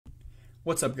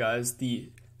What's up, guys?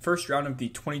 The first round of the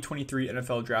 2023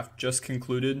 NFL Draft just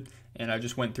concluded, and I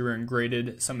just went through and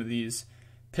graded some of these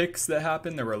picks that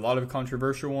happened. There were a lot of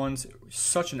controversial ones. It was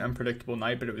such an unpredictable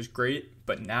night, but it was great.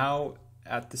 But now,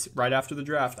 right after the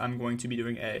draft, I'm going to be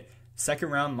doing a second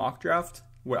round mock draft,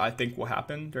 what I think will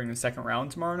happen during the second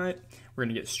round tomorrow night. We're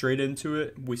going to get straight into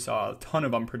it. We saw a ton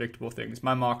of unpredictable things.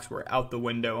 My mocks were out the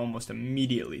window almost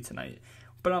immediately tonight,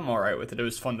 but I'm all right with it. It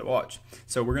was fun to watch.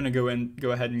 So we're going to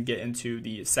go ahead and get into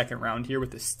the second round here with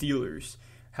the Steelers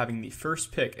having the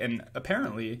first pick. And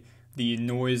apparently the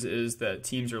noise is that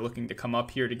teams are looking to come up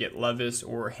here to get Levis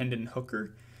or Hendon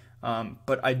Hooker.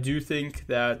 But I do think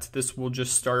that this will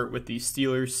just start with the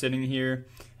Steelers sitting here.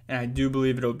 And I do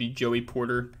believe it'll be Joey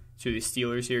Porter to the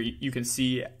Steelers here. You can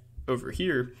see over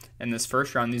here in this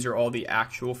first round, these are all the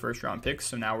actual first round picks.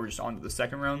 So now we're just on to the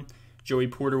second round. Joey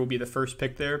Porter will be the first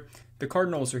pick there. The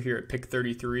Cardinals are here at pick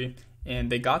 33,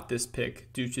 and they got this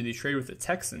pick due to the trade with the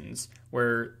Texans,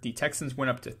 where the Texans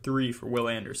went up to 3 for Will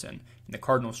Anderson, and the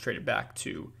Cardinals traded back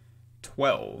to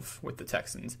 12 with the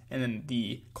Texans. And then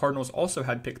the Cardinals also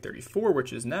had pick 34,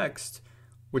 which is next,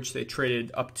 which they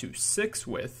traded up to 6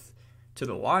 with to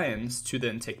the Lions to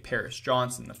then take Paris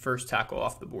Johnson, the first tackle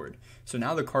off the board. So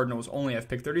now the Cardinals only have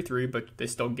pick 33, but they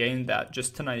still gained that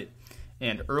just tonight.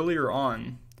 And earlier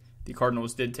on, the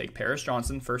Cardinals did take Paris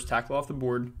Johnson, first tackle off the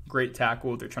board. Great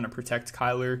tackle. They're trying to protect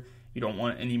Kyler. You don't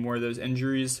want any more of those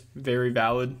injuries. Very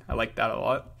valid. I like that a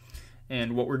lot.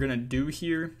 And what we're going to do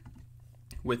here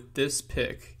with this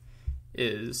pick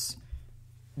is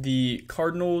the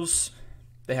Cardinals,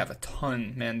 they have a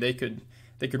ton, man. They could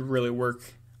really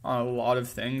work on a lot of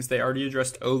things. They already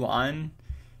addressed O-line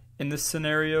in this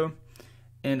scenario.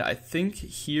 And I think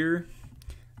here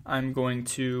I'm going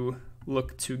to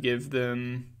look to give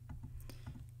them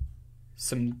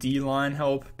some D-line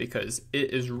help because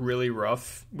it is really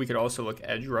rough. We could also look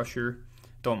edge rusher.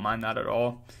 Don't mind that at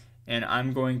all. And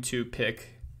I'm going to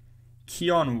pick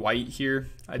Keion White here.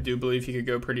 I do believe he could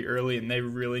go pretty early, and they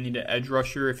really need an edge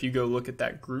rusher. If you go look at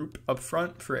that group up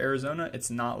front for Arizona, it's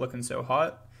not looking so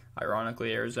hot.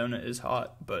 Ironically, Arizona is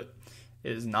hot, but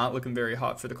it is not looking very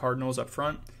hot for the Cardinals up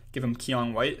front. Give them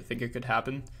Keion White. I think it could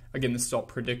happen. Again, this is all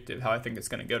predictive, how I think it's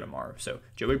going to go tomorrow. So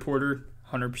Joey Porter,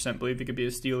 100% believe he could be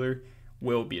a Steeler.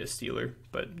 Will be a Steeler,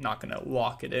 but not going to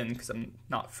lock it in because I'm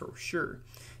not for sure.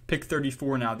 Pick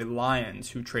 34 now, the Lions,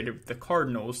 who traded with the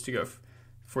Cardinals to go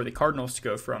for the Cardinals to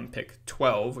go from pick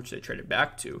 12, which they traded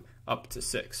back to, up to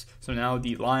 6. So now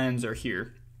the Lions are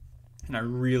here, and I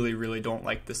really, really don't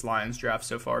like this Lions draft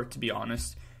so far, to be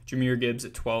honest. Jahmyr Gibbs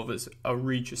at 12 is a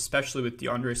reach, especially with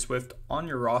DeAndre Swift on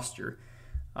your roster.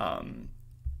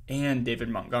 And David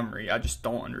Montgomery. I just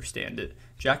don't understand it.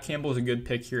 Jack Campbell is a good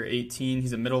pick here at 18.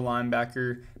 He's a middle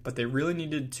linebacker, but they really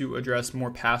needed to address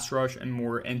more pass rush and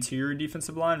more interior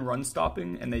defensive line run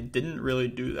stopping, and they didn't really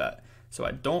do that. So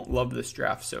I don't love this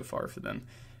draft so far for them.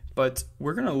 But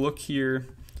we're going to look here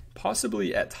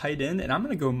possibly at tight end, and I'm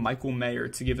going to go Michael Mayer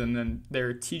to give them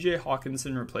their TJ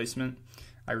Hawkinson replacement.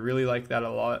 I really like that a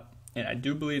lot, and I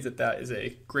do believe that that is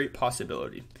a great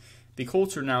possibility. The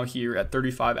Colts are now here at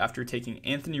 35 after taking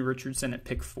Anthony Richardson at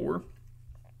pick 4.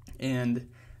 And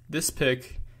this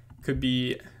pick could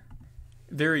be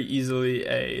very easily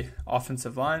a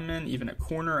offensive lineman, even a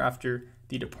corner after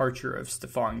the departure of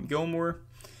Stephon Gilmore.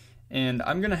 And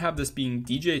I'm going to have this being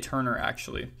DJ Turner,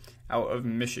 actually, out of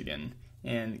Michigan,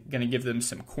 and going to give them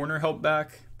some corner help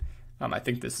back. I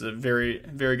think this is a very,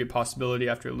 very good possibility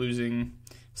after losing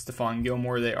Stephon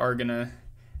Gilmore. They are going to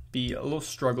be a little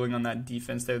struggling on that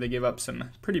defense there. They gave up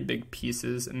some pretty big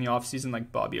pieces in the offseason, like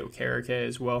Bobby Okereke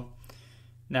as well.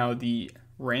 Now, the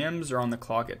Rams are on the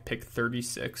clock at pick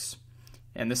 36,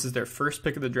 and this is their first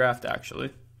pick of the draft,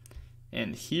 actually.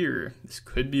 And here, this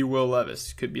could be Will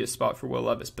Levis, could be a spot for Will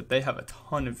Levis, but they have a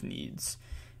ton of needs.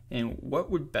 And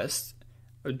what would best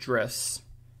address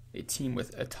a team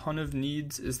with a ton of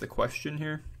needs is the question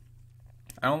here.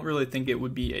 I don't really think it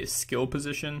would be a skill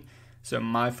position. So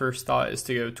my first thought is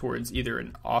to go towards either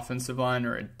an offensive line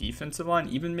or a defensive line,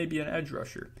 even maybe an edge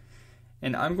rusher.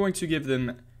 And I'm going to give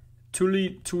them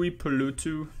Tuli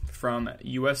Tuipulotu from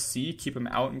USC, keep him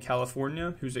out in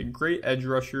California, who's a great edge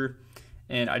rusher,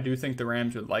 and I do think the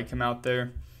Rams would like him out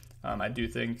there. I do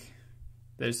think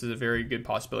this is a very good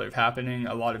possibility of happening.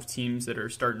 A lot of teams that are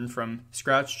starting from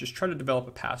scratch just try to develop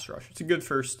a pass rush. It's a good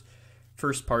first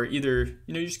part. Either,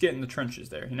 you just get in the trenches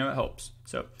there. It helps.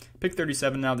 So pick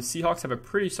 37 now. The Seahawks have a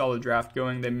pretty solid draft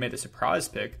going. They made a surprise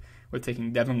pick with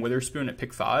taking Devin Witherspoon at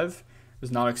pick 5. Was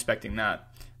not expecting that.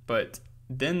 But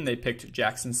then they picked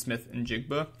Jackson Smith and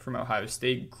Jigba from Ohio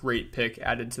State. Great pick,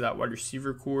 added to that wide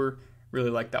receiver core. Really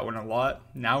like that one a lot.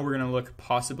 Now we're going to look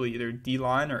possibly either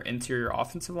D-line or interior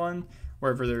offensive line,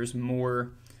 wherever there's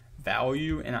more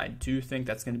value, and I do think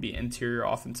that's going to be interior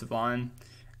offensive line,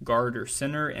 guard or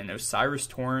center, and O'Cyrus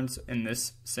Torrence in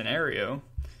this scenario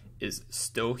is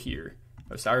still here.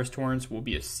 O'Cyrus Torrence will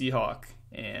be a Seahawk,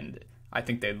 and I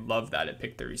think they love that at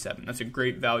pick 37. That's a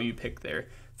great value pick there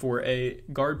for a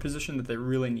guard position that they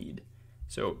really need.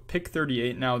 So pick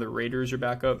 38 now, the Raiders are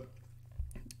back up.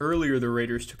 Earlier, the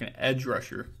Raiders took an edge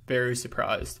rusher. Very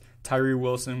surprised. Tyree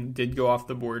Wilson did go off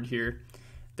the board here.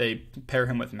 They pair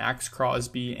him with Max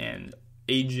Crosby and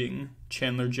aging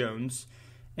Chandler Jones.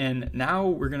 And now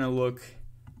we're going to look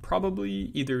probably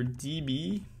either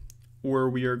DB or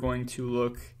we are going to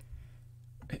look...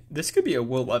 This could be a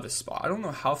Will Levis spot. I don't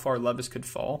know how far Levis could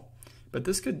fall, but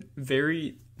this could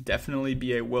very definitely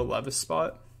be a Will Levis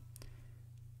spot.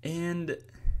 And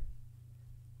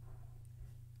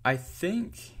I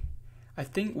think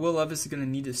Will Levis is going to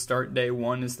need to start day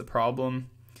one is the problem.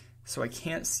 So I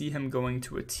can't see him going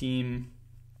to a team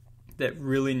that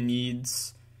really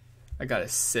needs, I got to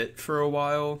sit for a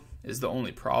while is the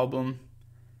only problem.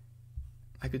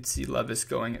 I could see Levis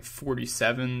going at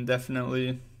 47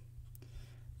 definitely.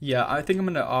 Yeah, I think I'm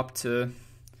going to opt to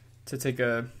take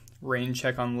a rain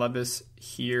check on Levis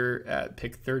here at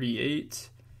pick 38.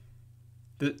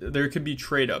 There could be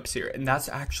trade-ups here, and that's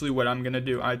actually what I'm going to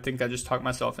do. I think I just talked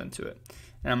myself into it.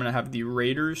 And I'm going to have the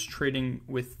Raiders trading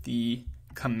with the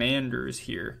Commanders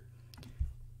here.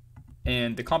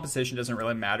 And the compensation doesn't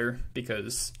really matter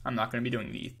because I'm not going to be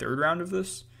doing the third round of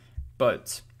this.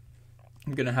 But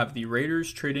I'm going to have the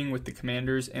Raiders trading with the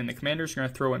Commanders, and the Commanders are going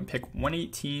to throw in pick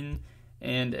 118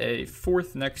 and a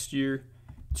fourth next year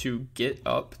to get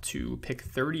up to pick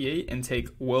 38 and take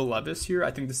Will Levis here. I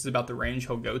think this is about the range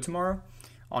he'll go tomorrow,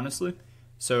 honestly.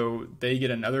 So they get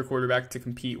another quarterback to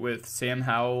compete with Sam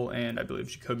Howell and I believe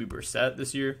Jacoby Brissett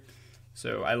this year.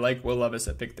 So I like Will Levis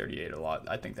at pick 38 a lot.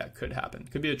 I think that could happen.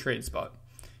 Could be a trade spot.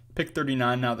 Pick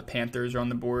 39 now, the Panthers are on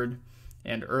the board.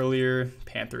 And earlier,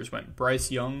 Panthers went Bryce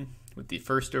Young with the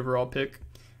first overall pick.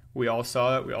 We all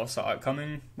saw it. We all saw it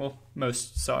coming. Well,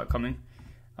 most saw it coming.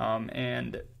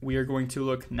 And we are going to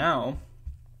look now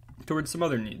towards some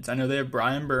other needs. I know they have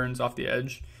Brian Burns off the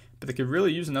edge, but they could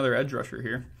really use another edge rusher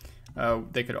here.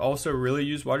 They could also really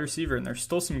use wide receiver, and there's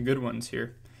still some good ones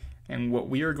here. And what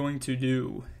we are going to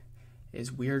do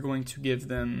is we are going to give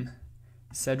them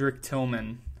Cedric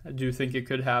Tillman. I do think it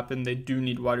could happen. They do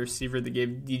need wide receiver. They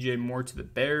gave DJ Moore to the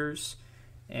Bears,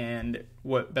 and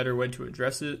what better way to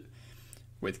address it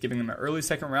with giving them an early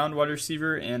second round wide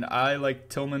receiver, and I like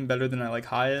Tillman better than I like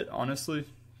Hyatt, honestly.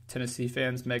 Tennessee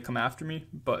fans may come after me,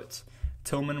 but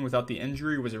Tillman without the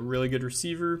injury was a really good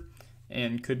receiver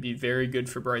and could be very good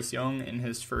for Bryce Young in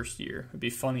his first year. It would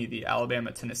be funny, the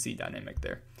Alabama-Tennessee dynamic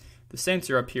there. The Saints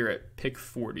are up here at pick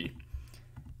 40,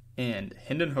 and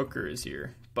Hendon Hooker is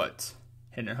here, but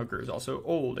Hendon Hooker is also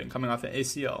old and coming off an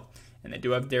ACL, and they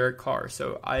do have Derek Carr,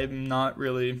 so I'm not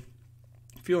really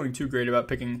feeling too great about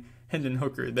picking Hendon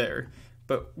Hooker there.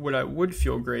 But what I would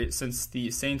feel great, since the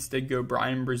Saints did go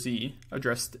Brian Brzee,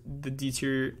 addressed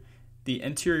the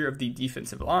interior of the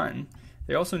defensive line,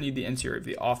 they also need the interior of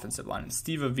the offensive line. And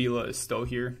Steve Avila is still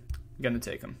here. I'm going to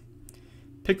take him.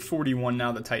 Pick 41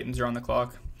 now, the Titans are on the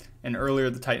clock. And earlier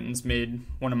the Titans made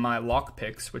one of my lock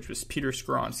picks, which was Peter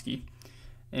Skoronski.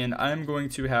 And I'm going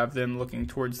to have them looking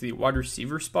towards the wide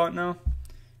receiver spot now.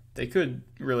 They could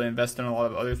really invest in a lot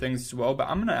of other things as well, but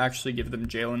I'm going to actually give them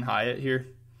Jalen Hyatt here.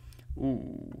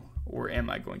 Ooh, or am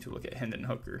I going to look at Hendon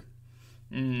Hooker?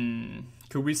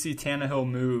 Could we see Tannehill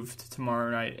moved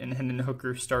tomorrow night and Hendon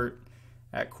Hooker start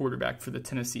at quarterback for the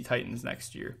Tennessee Titans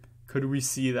next year? Could we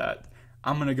see that?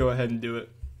 I'm going to go ahead and do it.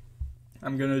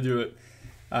 I'm going to do it.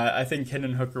 I think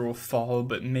Hendon Hooker will fall,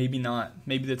 but maybe not.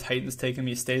 Maybe the Titans take him.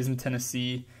 He stays in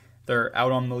Tennessee. They're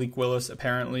out on Malik Willis,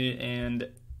 apparently, and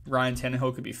Ryan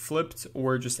Tannehill could be flipped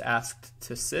or just asked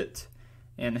to sit.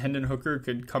 And Hendon Hooker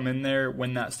could come in there,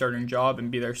 win that starting job,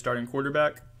 and be their starting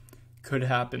quarterback. Could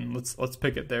happen. Let's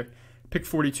pick it there. Pick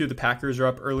 42, the Packers are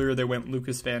up. Earlier they went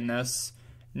Lucas Van Ness.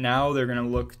 Now they're going to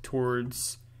look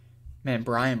towards,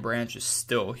 Brian Branch is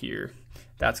still here.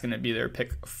 That's going to be their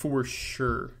pick for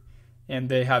sure. And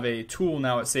they have a tool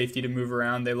now at safety to move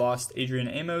around. They lost Adrian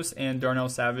Amos, and Darnell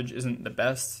Savage isn't the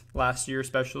best last year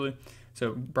especially.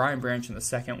 So Brian Branch in the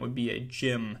second would be a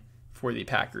gem for the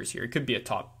Packers here. It could be a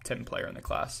top 10 player in the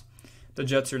class. The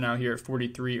Jets are now here at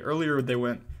 43. Earlier they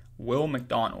went Will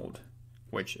McDonald,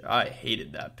 which I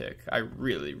hated that pick. I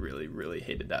really, really, really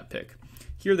hated that pick.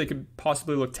 Here they could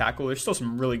possibly look tackle. There's still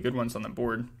some really good ones on the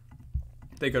board.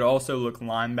 They could also look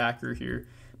linebacker here.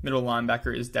 Middle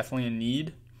linebacker is definitely a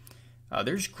need.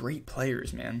 There's great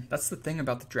players, man. That's the thing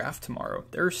about the draft tomorrow.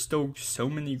 There are still so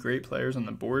many great players on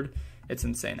the board. It's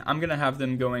insane. I'm going to have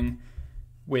them going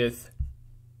with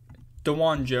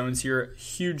DeJuan Jones here,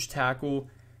 huge tackle.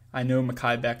 I know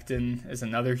Mekhi Becton is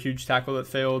another huge tackle that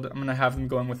failed. I'm going to have them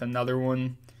going with another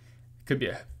one. Could be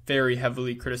a very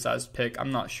heavily criticized pick.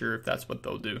 I'm not sure if that's what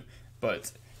they'll do,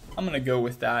 but I'm going to go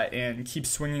with that and keep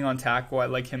swinging on tackle. I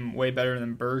like him way better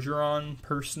than Bergeron,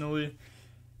 personally.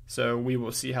 So we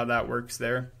will see how that works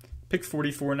there. Pick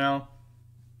 44 now.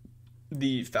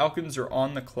 The Falcons are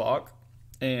on the clock,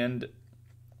 and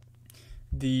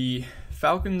the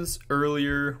Falcons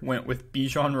earlier went with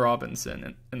Bijan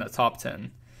Robinson in the top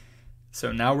 10.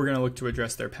 So now we're going to look to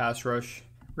address their pass rush.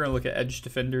 We're going to look at edge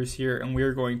defenders here, and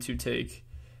we're going to take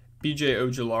B.J.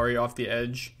 Ojulari off the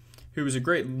edge, who is a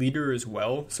great leader as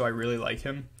well, so I really like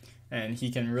him. And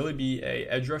he can really be a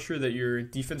edge rusher that your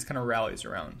defense kind of rallies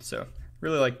around. So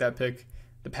really like that pick.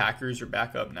 The Packers are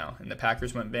back up now, and the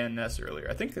Packers went Van Ness earlier.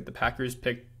 I think that the Packers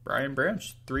picked Brian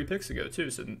Branch 3 picks ago too,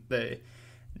 so they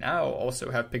now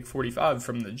also have pick 45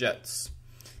 from the Jets.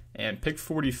 And pick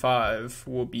 45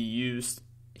 will be used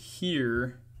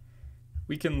here.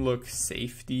 We can look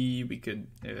safety. We could,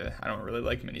 I don't really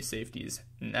like many safeties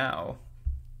now.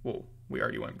 Well, we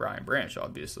already went Brian Branch,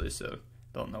 obviously, so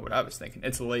don't know what I was thinking.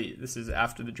 It's late. This is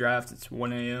after the draft. It's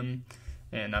 1 a.m.,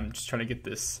 and I'm just trying to get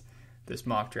this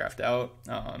mock draft out.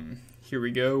 Here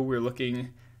we go. We're looking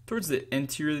towards the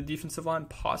interior of the defensive line,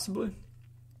 possibly.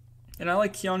 And I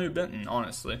like Keanu Benton,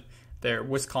 honestly. There,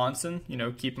 Wisconsin,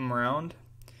 keep him around.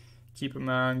 Keep him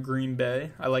around Green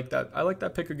Bay. I like that. I like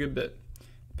that pick a good bit.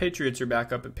 Patriots are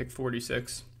back up at pick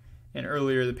 46. And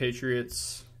earlier, the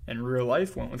Patriots in real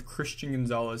life went with Christian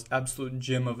Gonzalez, absolute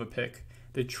gem of a pick.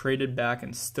 They traded back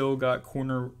and still got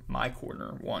my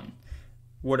corner one.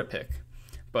 What a pick.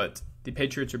 But the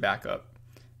Patriots are back up.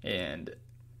 And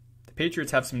the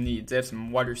Patriots have some needs. They have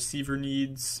some wide receiver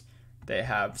needs. They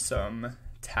have some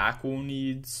tackle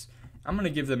needs. I'm going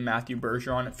to give them Matthew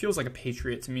Bergeron. It feels like a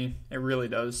Patriot to me. It really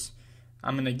does.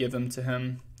 I'm going to give them to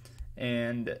him.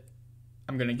 And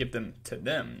I'm going to give them to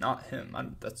them, not him.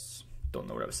 Don't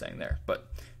know what I was saying there.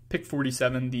 But pick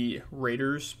 47, the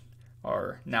Raiders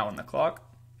are now on the clock.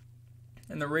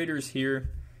 And the Raiders here,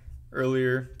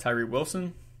 earlier, Tyree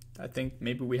Wilson. I think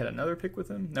maybe we had another pick with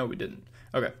him. No, we didn't.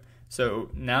 Okay, so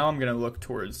now I'm going to look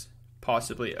towards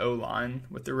possibly O-line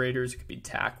with the Raiders. It could be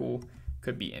tackle,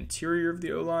 could be interior of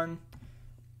the O-line.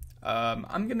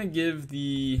 I'm going to give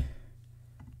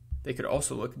they could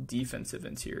also look defensive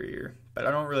interior, but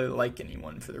I don't really like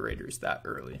anyone for the Raiders that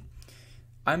early.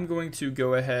 I'm going to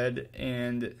go ahead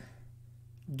and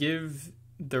give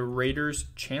the Raiders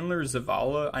Chandler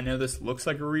Zavala. I know this looks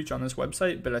like a reach on this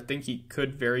website, but I think he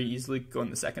could very easily go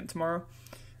in the second tomorrow.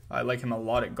 I like him a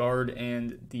lot at guard,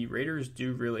 and the Raiders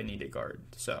do really need a guard,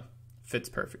 so fits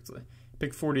perfectly.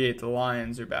 Pick 48, the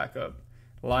Lions are back up.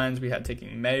 The Lions, we had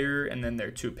taking Mayer, and then their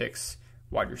 2 picks,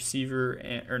 running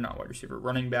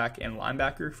back and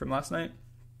linebacker from last night.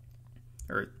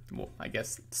 I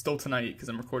guess still tonight because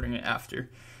I'm recording it after.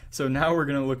 So now we're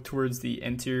going to look towards the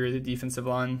interior of the defensive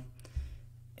line.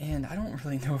 And I don't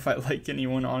really know if I like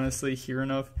anyone, honestly, here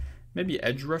enough. Maybe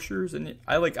edge rushers. And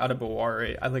I like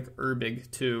Adebaware. I like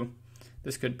Urbig, too.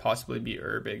 This could possibly be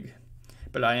Urbig.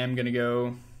 But I am going to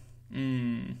go...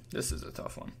 this is a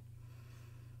tough one.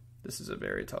 This is a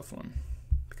very tough one.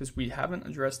 Because we haven't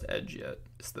addressed edge yet.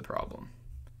 It's the problem.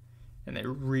 And they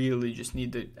really just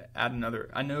need to add another.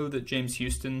 I know that James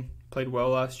Houston played well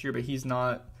last year, but he's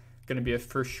not going to be a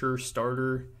for sure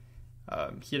starter.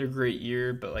 He had a great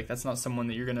year, but that's not someone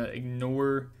that you're going to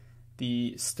ignore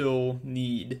the still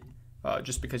need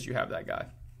just because you have that guy.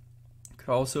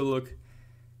 Could also look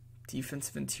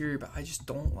defensive interior, but I just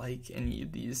don't like any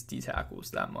of these D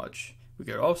tackles that much. We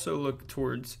could also look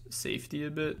towards safety a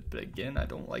bit, but again, I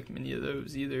don't like many of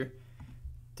those either.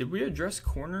 Did we address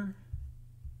corner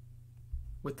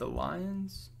with the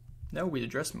Lions? No, we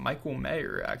addressed Michael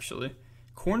Mayer, actually.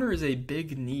 Corner is a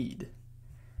big need.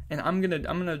 And I'm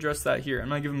gonna address that here. I'm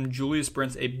gonna give him Julius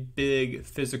Brents, a big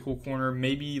physical corner,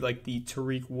 maybe like the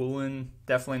Tariq Woolen.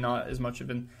 Definitely not as much of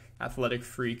an athletic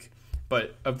freak,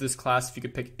 but of this class, if you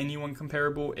could pick anyone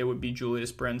comparable, it would be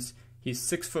Julius Brents. He's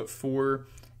 6'4",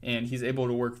 and he's able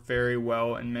to work very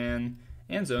well in man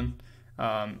and zone.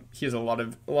 He has a lot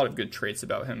of good traits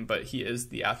about him, but he is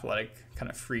the athletic kind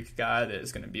of freak guy that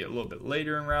is going to be a little bit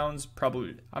later in rounds.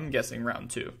 Probably, I'm guessing round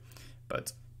 2,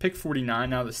 but. Pick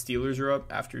 49 now, the Steelers are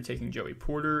up after taking Joey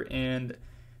Porter, and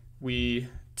we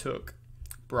took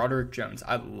Broderick Jones.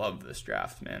 I love this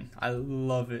draft, man. I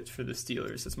love it for the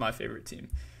Steelers. It's my favorite team.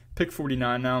 Pick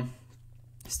 49 now.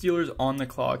 Steelers on the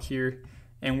clock here,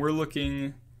 and we're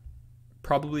looking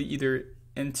Probably either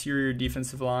interior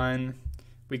defensive line.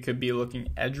 We could be looking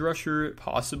edge rusher,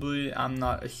 possibly. I'm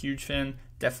not a huge fan.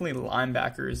 Definitely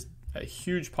linebacker is a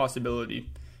huge possibility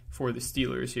for the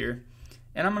Steelers here.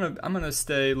 And I'm gonna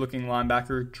stay looking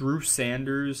linebacker. Drew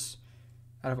Sanders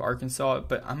out of Arkansas,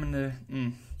 but I'm gonna.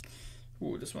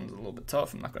 This one's a little bit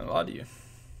tough. I'm not gonna lie to you.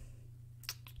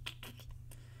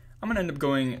 I'm gonna end up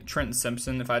going Trenton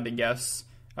Simpson if I had to guess.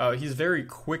 He's very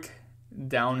quick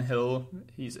downhill.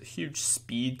 He's a huge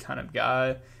speed kind of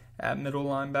guy at middle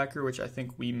linebacker, which I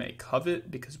think we may covet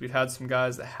because we've had some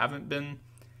guys that haven't been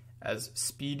as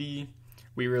speedy.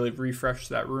 We really refreshed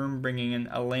that room, bringing in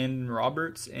Landon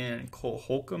Roberts and Cole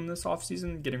Holcomb this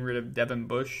offseason, getting rid of Devin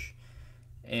Bush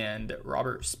and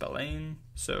Robert Spillane.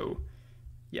 So,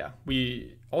 yeah,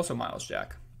 we also Miles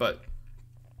Jack. But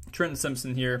Trenton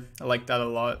Simpson here, I like that a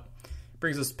lot.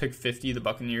 Brings us to pick 50, the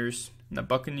Buccaneers. And the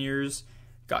Buccaneers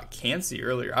got Kancey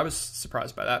earlier. I was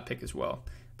surprised by that pick as well.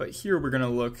 But here we're going to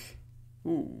look.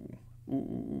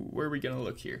 Where are we going to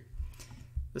look here?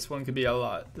 This one could be a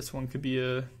lot. This one could be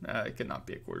it could not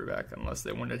be a quarterback unless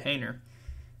they wanted Haener.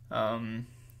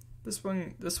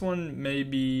 This one may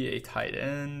be a tight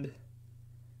end.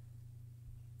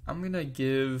 I'm going to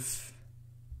give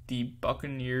the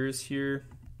Buccaneers here.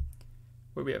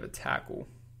 Where we have a tackle.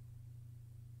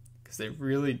 Because they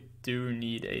really do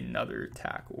need another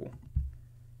tackle.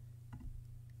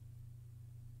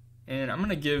 And I'm going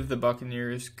to give the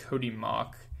Buccaneers Cody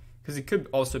Mauch, because he could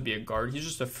also be a guard. He's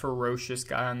just a ferocious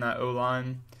guy on that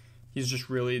O-line. He's just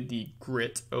really the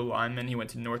grit O-lineman. He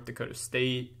went to North Dakota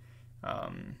State.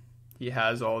 He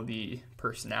has all the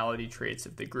personality traits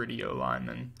of the gritty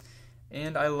O-lineman.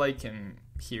 And I like him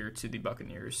here to the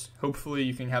Buccaneers. Hopefully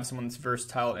you can have someone that's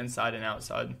versatile inside and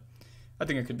outside. I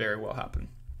think it could very well happen.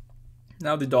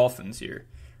 Now the Dolphins here.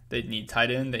 They need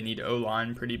tight end. They need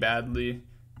O-line pretty badly.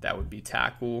 That would be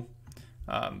tackle.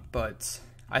 But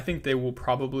I think they will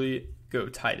probably go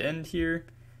tight end here.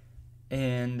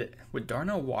 And would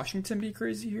Darnell Washington be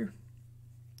crazy here?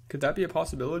 Could that be a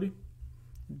possibility?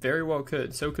 Very well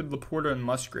could. So could Laporta and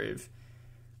Musgrave.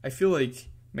 I feel like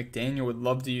McDaniel would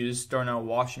love to use Darnell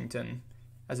Washington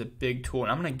as a big tool.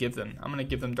 And I'm going to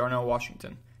give them Darnell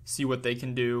Washington. See what they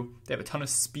can do. They have a ton of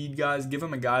speed guys. Give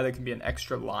them a guy that can be an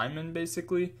extra lineman,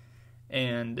 basically.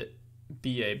 And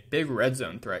be a big red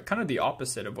zone threat, kind of the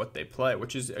opposite of what they play,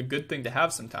 which is a good thing to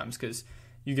have sometimes because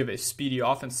you give a speedy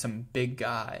offense some big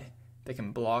guy that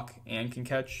can block and can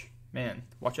catch. Man,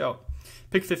 watch out.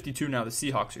 Pick 52 now, the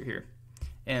Seahawks are here.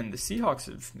 And the Seahawks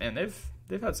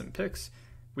they've had some picks.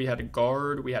 We had a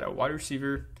guard, we had a wide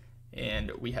receiver,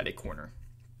 and we had a corner.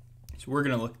 So we're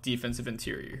going to look defensive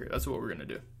interior here. That's what we're going to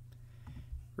do.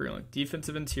 We're going to look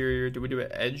defensive interior. Did we do an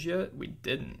edge yet? We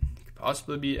didn't. It could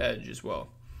possibly be edge as well.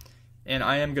 And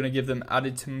I am going to give them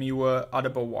Adetomiwa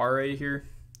Adebaware here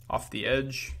off the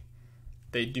edge.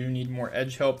 They do need more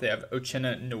edge help. They have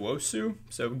Uchenna Nwosu,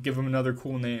 so give them another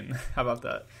cool name. How about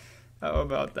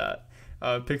that?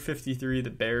 Pick 53, the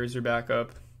Bears are back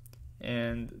up.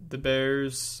 And the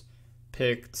Bears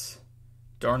picked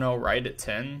Darnell Wright at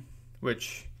 10,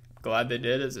 which I'm glad they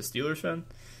did as a Steelers fan.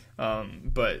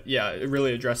 But yeah, it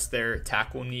really addressed their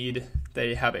tackle need.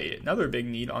 They have another big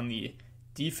need on the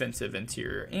defensive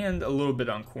interior and a little bit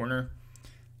on corner.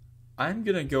 I'm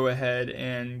going to go ahead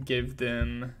and give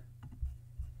them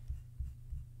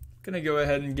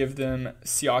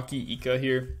Siaki Ika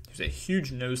here. He's a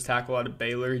huge nose tackle out of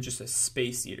Baylor. He's just a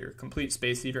space eater, complete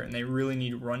space eater, and they really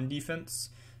need run defense.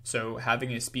 So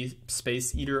having a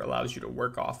space eater allows you to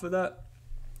work off of that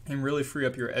and really free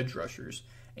up your edge rushers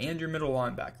and your middle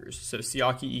linebackers. So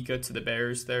Siaki Ika to the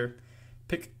Bears there.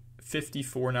 Pick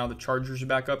 54 now. The Chargers are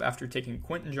back up after taking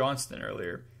Quentin Johnston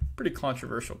earlier. Pretty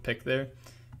controversial pick there.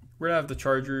 We're going to have the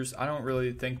Chargers. I don't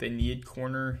really think they need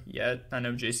corner yet. I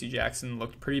know J.C. Jackson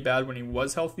looked pretty bad when he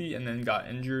was healthy and then got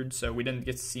injured, so we didn't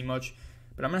get to see much.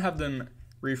 But I'm going to have them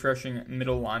refreshing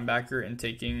middle linebacker and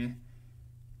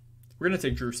we're going to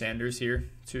take Drew Sanders here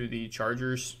to the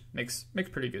Chargers. Makes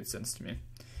pretty good sense to me.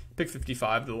 Pick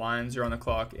 55, the Lions are on the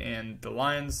clock, and the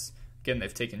Lions, again,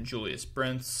 they've taken Julius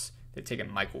Brents. They've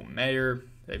taken Michael Mayer.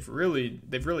 They've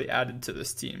really added to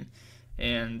this team.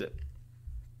 And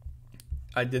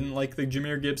I didn't like the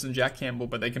Jahmyr Gibbs and Jack Campbell,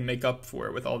 but they can make up for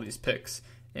it with all these picks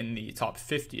in the top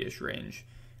 50-ish range.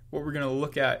 What we're going to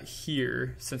look at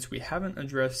here, since we haven't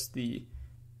addressed the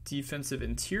defensive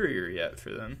interior yet for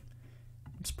them,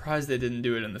 I'm surprised they didn't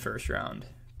do it in the first round.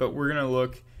 But we're going to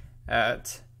look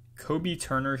at Kobe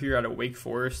Turner here out of Wake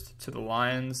Forest to the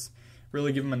Lions.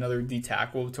 Really give them another D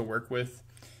tackle to work with.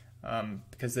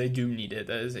 Because they do need it.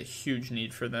 That is a huge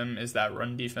need for them, is that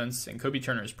run defense, and Kobe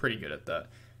Turner is pretty good at that.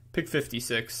 Pick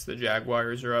 56, the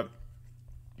Jaguars are up.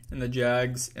 And the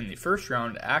Jags in the first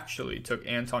round actually took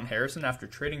Anton Harrison after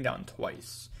trading down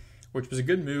twice, which was a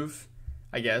good move,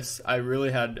 I guess. I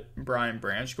really had Brian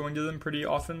Branch going to them pretty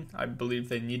often. I believe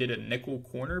they needed a nickel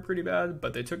corner pretty bad,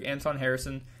 but they took Anton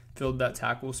Harrison, filled that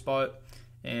tackle spot,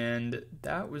 and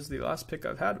that was the last pick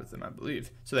I've had with them, I believe.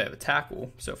 So they have a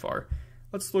tackle so far.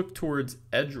 Let's look towards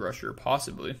edge rusher,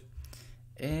 possibly.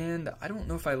 And I don't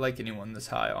know if I like anyone this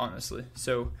high, honestly.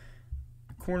 So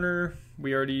corner,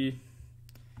 we already...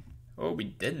 Oh, we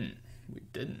didn't. We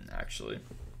didn't, actually.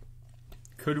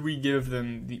 Could we give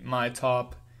them my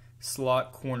top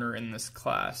slot corner in this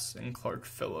class in Clark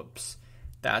Phillips?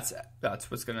 That's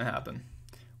what's going to happen.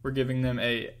 We're giving them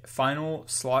a final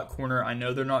slot corner. I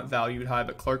know they're not valued high,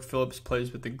 but Clark Phillips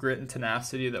plays with the grit and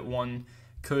tenacity that one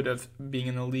could have being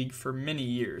in the league for many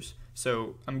years.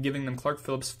 So I'm giving them Clark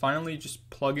Phillips, finally just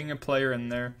plugging a player in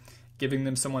there, giving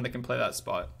them someone that can play that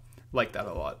spot. Like that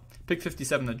a lot. Pick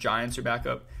 57, the Giants are back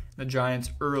up. The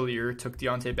Giants earlier took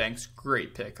Deonte Banks.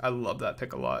 Great pick. I love that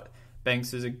pick a lot.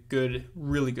 Banks is a good,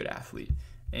 really good athlete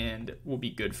and will be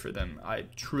good for them, I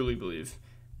truly believe.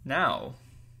 Now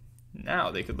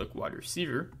they could look wide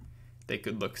receiver. They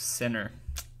could look center.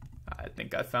 I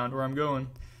think I found where I'm going.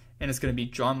 And it's going to be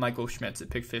John Michael Schmitz at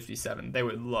pick 57. They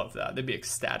would love that. They'd be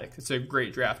ecstatic. It's a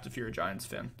great draft if you're a Giants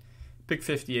fan. Pick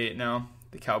 58 now.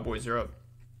 The Cowboys are up.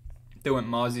 They went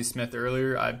Mozzie Smith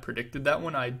earlier. I predicted that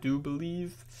one. I do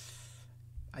believe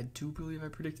I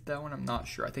predicted that one. I'm not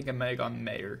sure. I think I may have gone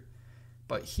Mayer.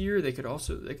 But here they could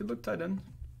look tight end.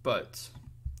 But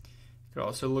could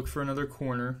also look for another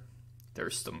corner.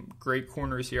 There's some great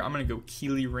corners here. I'm going to go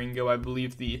Keely Ringo. I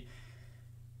believe the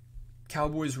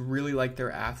Cowboys really like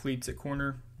their athletes at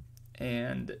corner,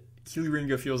 and Keely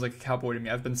Ringo feels like a Cowboy to me.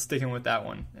 I've been sticking with that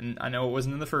one, and I know it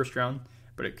wasn't in the first round,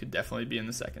 but it could definitely be in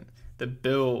the second. The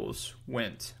Bills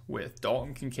went with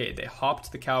Dalton Kincaid. They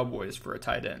hopped the Cowboys for a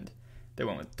tight end. They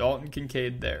went with Dalton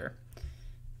Kincaid there.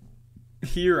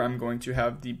 Here I'm going to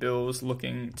have the Bills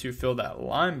looking to fill that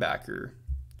linebacker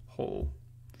hole,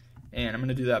 and I'm going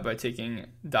to do that by taking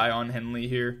Dion Henley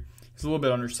here. He's a little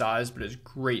bit undersized, but is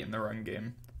great in the run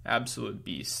game. Absolute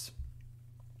beast.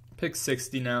 Pick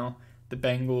 60 now. The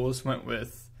Bengals went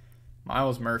with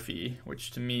Myles Murphy,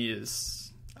 which to me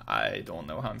is, I don't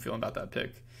know how I'm feeling about that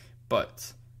pick.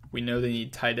 But we know they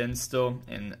need tight ends still,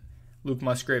 and Luke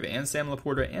Musgrave and Sam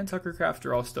Laporta and Tucker Kraft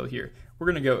are all still here.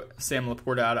 We're going to go Sam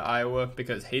Laporta out of Iowa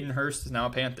because Hayden Hurst is now a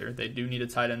Panther. They do need a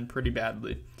tight end pretty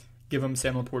badly. Give them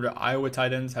Sam Laporta. Iowa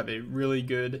tight ends have a really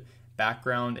good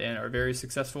background and are very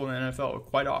successful in the NFL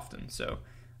quite often. So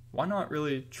why not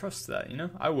really trust that,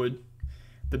 I would.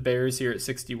 The Bears here at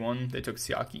 61, they took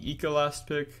Siaki Ika last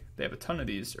pick. They have a ton of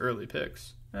these early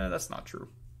picks. That's not true.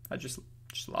 I just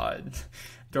lied.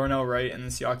 Darnell Wright and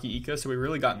Siaki Ika, so we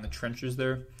really got in the trenches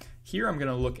there. Here I'm going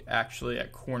to look actually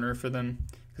at corner for them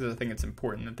because I think it's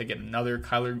important that they get another.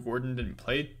 Kyler Gordon didn't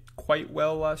play quite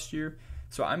well last year.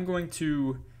 So I'm going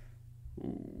to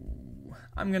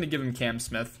give him Cam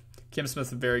Smith. Cam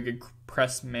Smith's a very good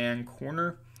press man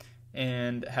corner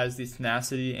and has the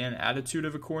tenacity and attitude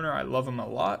of a corner. I love him a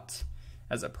lot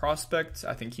as a prospect.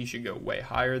 I think he should go way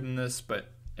higher than this,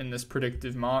 but in this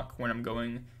predictive mock, when I'm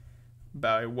going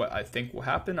by what I think will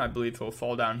happen, I believe he'll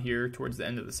fall down here towards the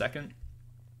end of the second.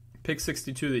 Pick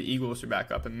 62, the Eagles are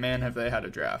back up, and man, have they had a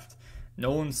draft.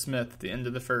 Nolan Smith at the end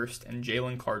of the first, and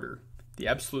Jalen Carter, the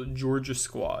absolute Georgia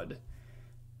squad.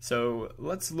 So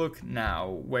let's look now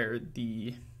where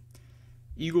the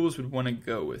Eagles would want to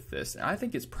go with this. And I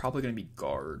think it's probably going to be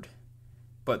guard,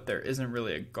 but there isn't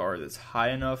really a guard that's high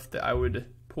enough that I would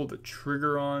pull the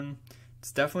trigger on.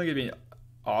 It's definitely going to be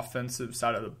offensive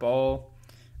side of the ball.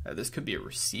 This could be a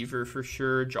receiver for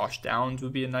sure. Josh Downs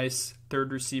would be a nice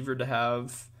third receiver to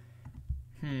have.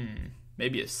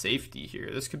 Maybe a safety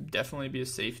here. This could definitely be a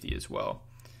safety as well.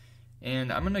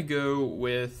 And I'm going to go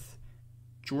with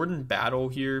Jordan Battle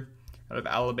here out of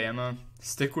Alabama.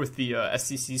 Stick with the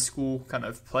SEC school kind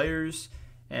of players.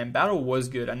 And Battle was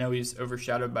good. I know he's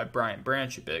overshadowed by Brian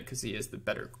Branch a bit because he is the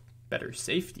better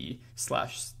safety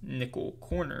 / nickel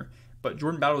corner. But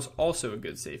Jordan Battle is also a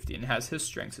good safety and has his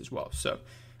strengths as well. So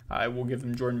I will give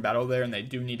them Jordan Battle there, and they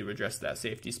do need to address that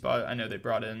safety spot. I know they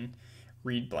brought in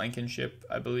Reed Blankenship,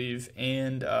 I believe,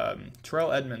 and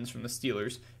Terrell Edmonds from the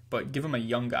Steelers, but give them a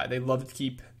young guy. They love to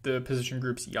keep the position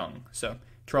groups young. So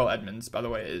Terrell Edmonds, by the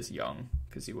way, is young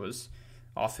because he was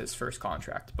off his first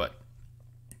contract. But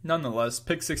nonetheless,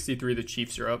 pick 63, the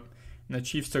Chiefs are up. And the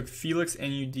Chiefs took Felix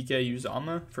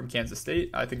Anudike-Uzomah from Kansas State.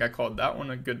 I think I called that one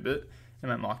a good bit in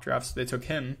my mock drafts. They took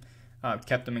him,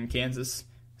 kept him in Kansas.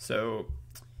 So,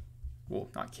 well,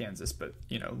 not Kansas, but,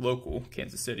 local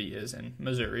Kansas City is in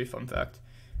Missouri, fun fact.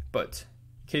 But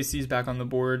KC's back on the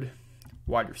board.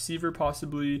 Wide receiver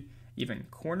possibly, even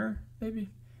corner maybe.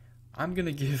 I'm going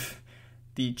to give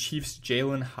the Chiefs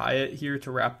Jalin Hyatt here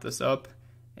to wrap this up.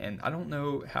 And I don't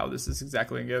know how this is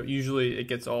exactly going to go. Usually it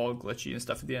gets all glitchy and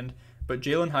stuff at the end. But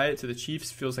Jalin Hyatt to the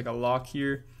Chiefs feels like a lock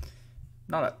here.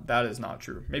 That is not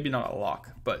true. Maybe not a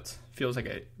lock, but feels like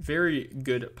a very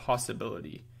good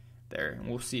possibility there. And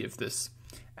we'll see if this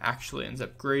actually ends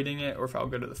up grading it or if I'll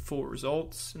go to the full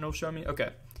results and it'll show me. Okay,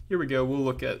 here we go. We'll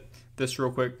look at this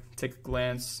real quick, take a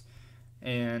glance,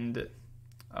 and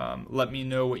let me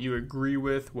know what you agree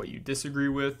with, what you disagree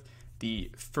with.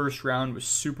 The first round was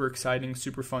super exciting,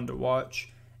 super fun to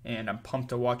watch, and I'm pumped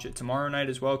to watch it tomorrow night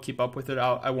as well. Keep up with it.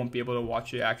 I won't be able to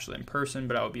watch it actually in person,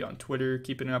 but I'll be on Twitter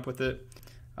keeping up with it.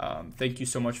 Thank you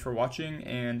so much for watching,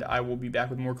 and I will be back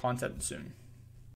with more content soon.